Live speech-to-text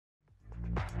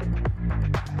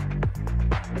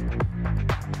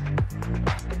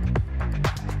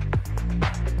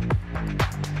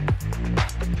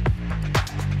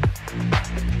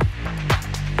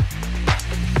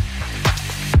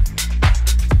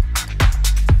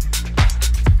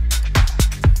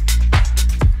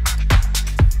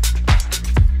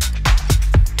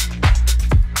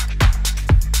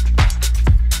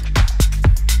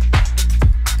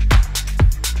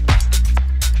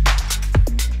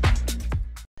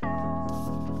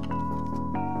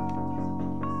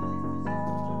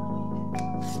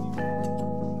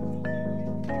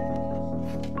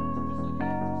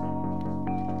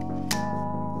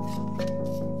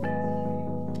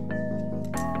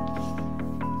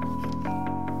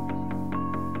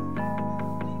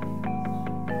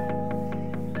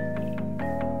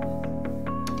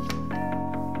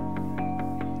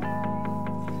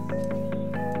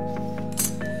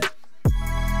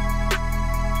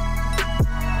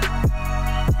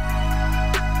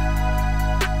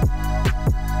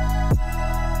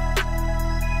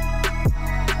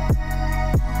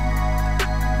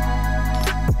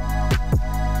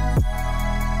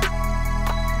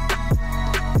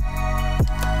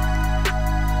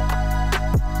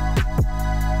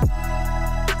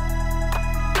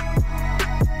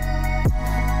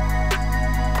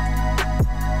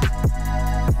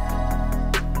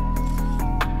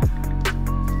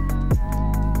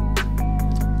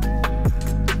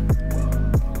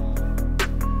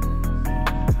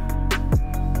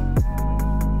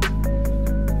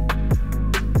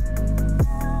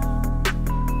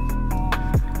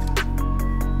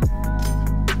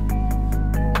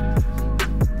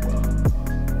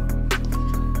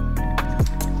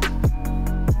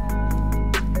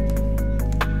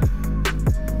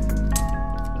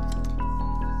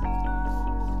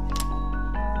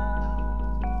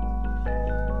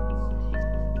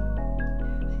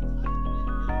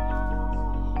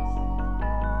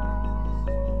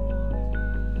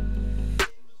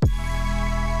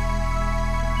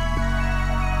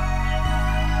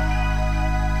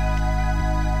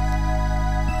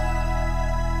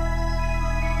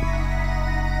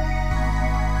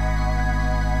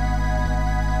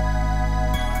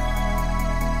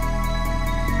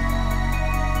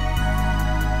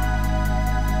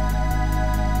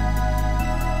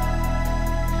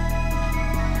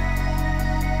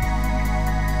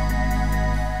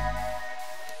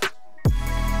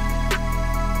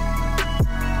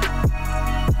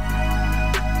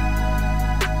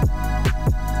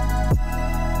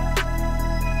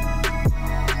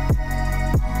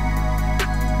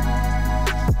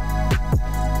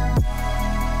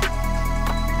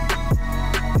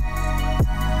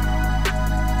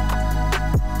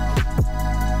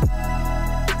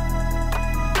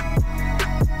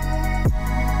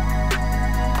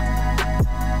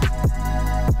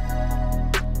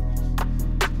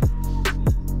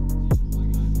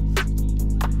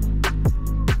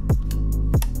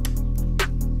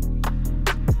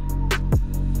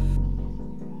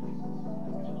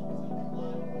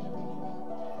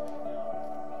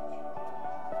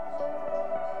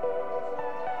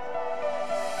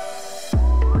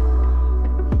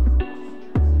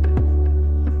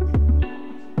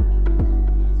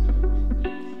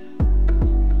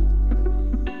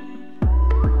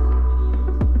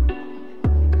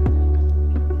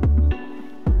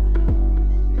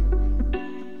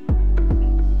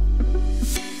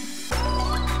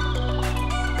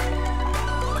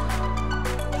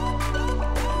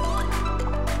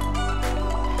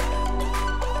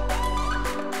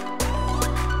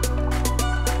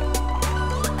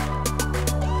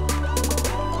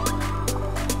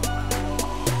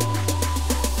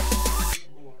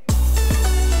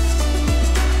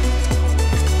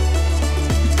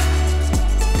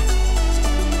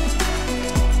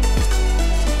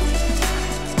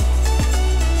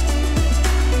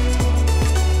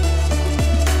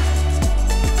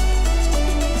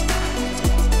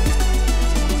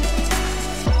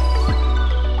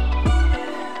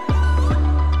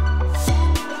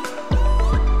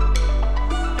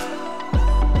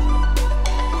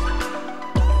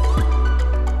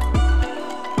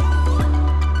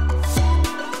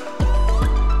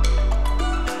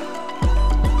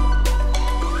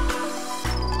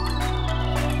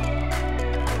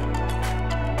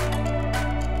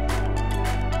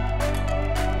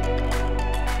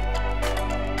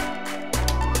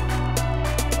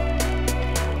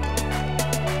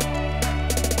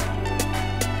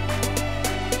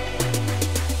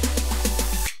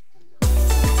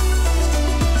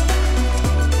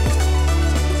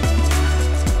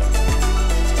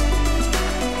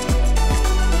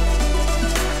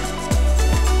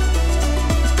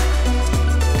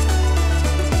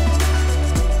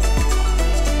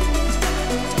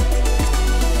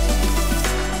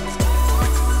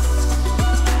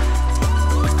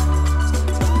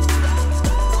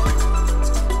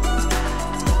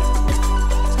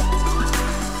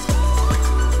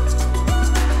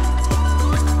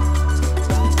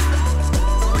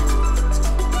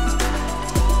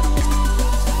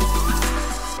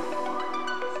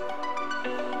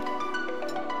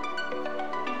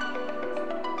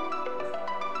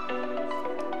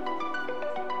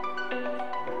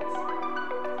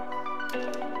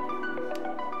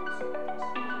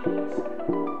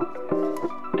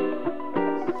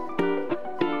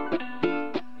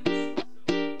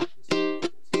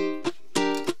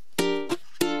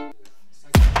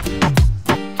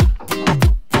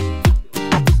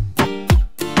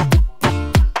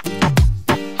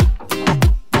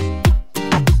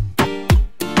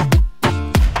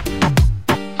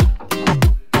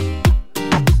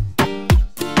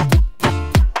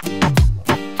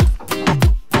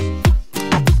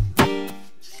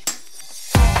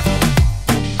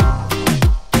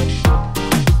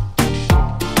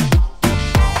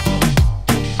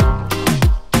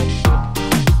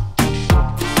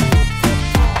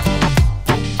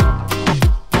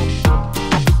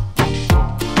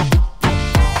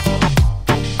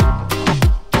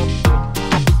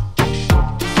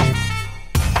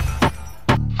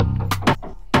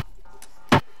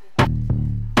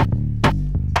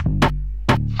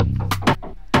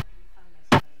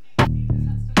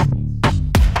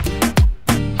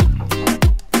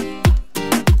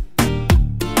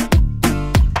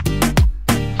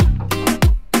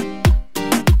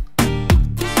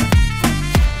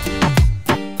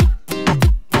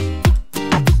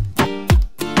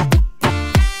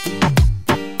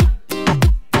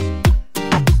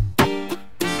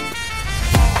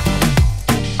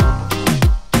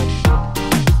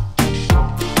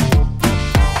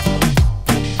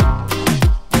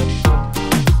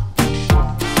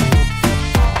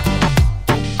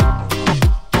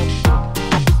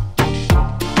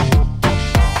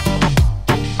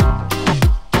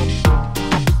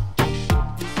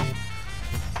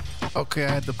Okay, I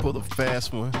had to pull a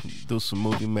fast one, do some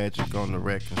movie magic on the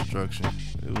rack construction.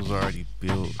 It was already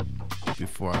built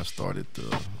before I started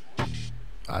the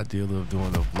idea of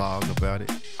doing a vlog about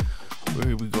it. But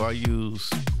here we go. I use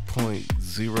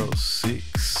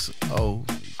 0.060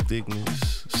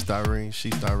 thickness styrene,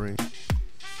 sheet styrene.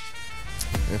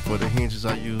 And for the hinges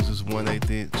I use is 1/8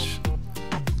 inch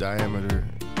diameter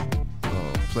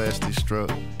plastic strut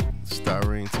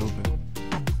styrene tubing.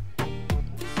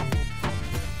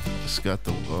 It's got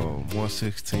the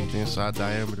 1/16 inside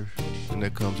diameter, and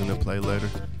that comes into play later.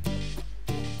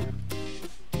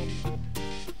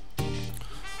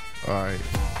 Alright,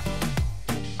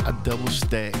 I double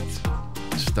stacked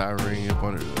styrene up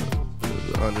under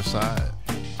the underside,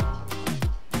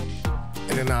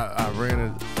 and then I ran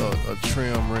a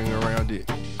trim ring around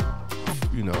it,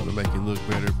 you know, to make it look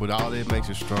better, but all that makes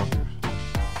it stronger.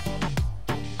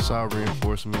 Solid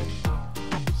reinforcement.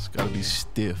 It's gotta be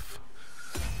stiff.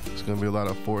 There's gonna be a lot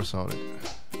of force on it.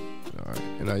 Alright,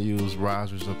 and I use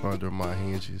risers up under my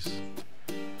hinges.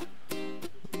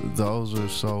 Those are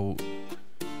so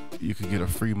you can get a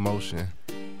free motion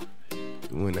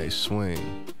when they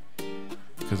swing.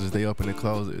 Because as they open and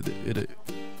close,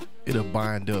 it'll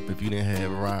bind up if you didn't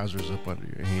have risers up under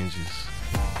your hinges.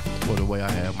 Or the way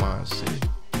I have mine set,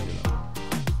 you know.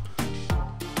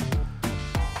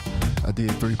 I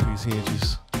did 3-piece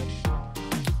hinges.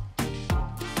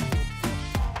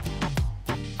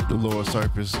 The lower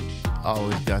surface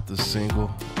always got the single,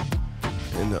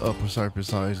 and the upper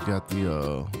surface always got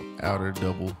the outer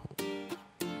double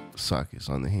sockets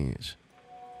on the hinge.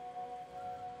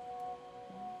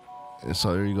 And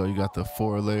so there you go, you got the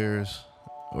 4 layers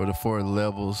or the 4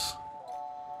 levels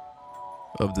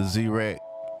of the Z-rack.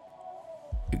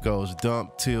 It goes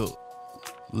dump, tilt,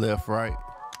 left, right.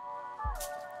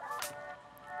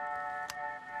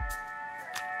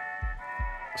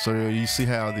 So there you see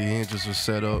how the hinges are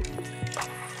set up.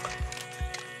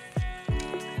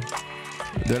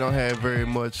 They don't have very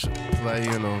much play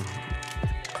in them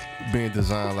being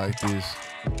designed like this.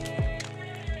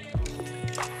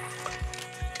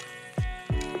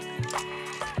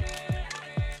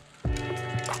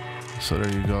 So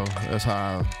there you go. That's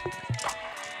how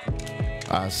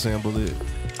I assemble it.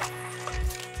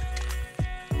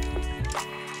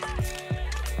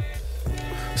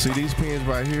 See, these pins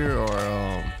right here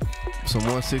are some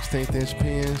 1/16 inch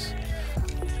pins.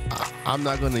 I'm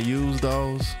not going to use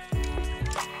those.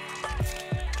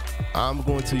 I'm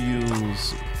going to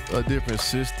use a different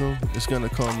system. It's going to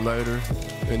come later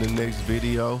in the next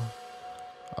video.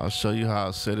 I'll show you how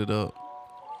I set it up.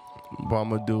 But I'm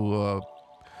going to do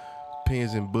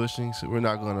pins and bushings. We're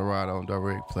not going to ride on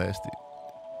direct plastic.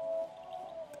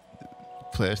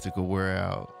 Plastic will wear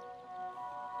out.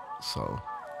 So,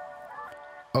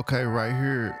 okay, right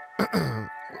here,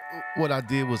 what I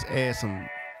did was add some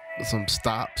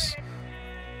stops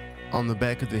on the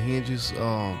back of the hinges.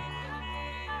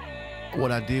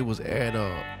 What I did was add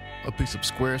a piece of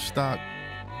square stock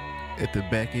at the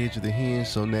back edge of the hinge,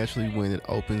 so naturally when it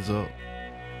opens up,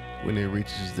 when it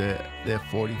reaches that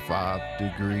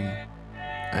 45-degree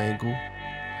angle,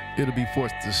 it'll be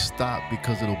forced to stop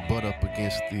because it'll butt up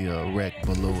against the rack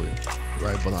below it,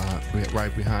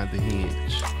 right behind the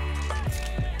hinge.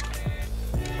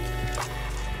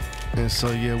 And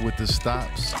so yeah, with the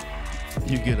stops,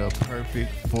 you get a perfect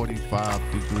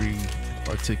 45-degree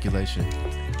articulation.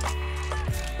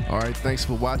 All right, thanks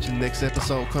for watching. Next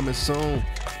episode coming soon.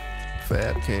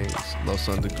 Fab Kings, Los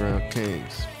Underground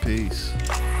Kings. Peace.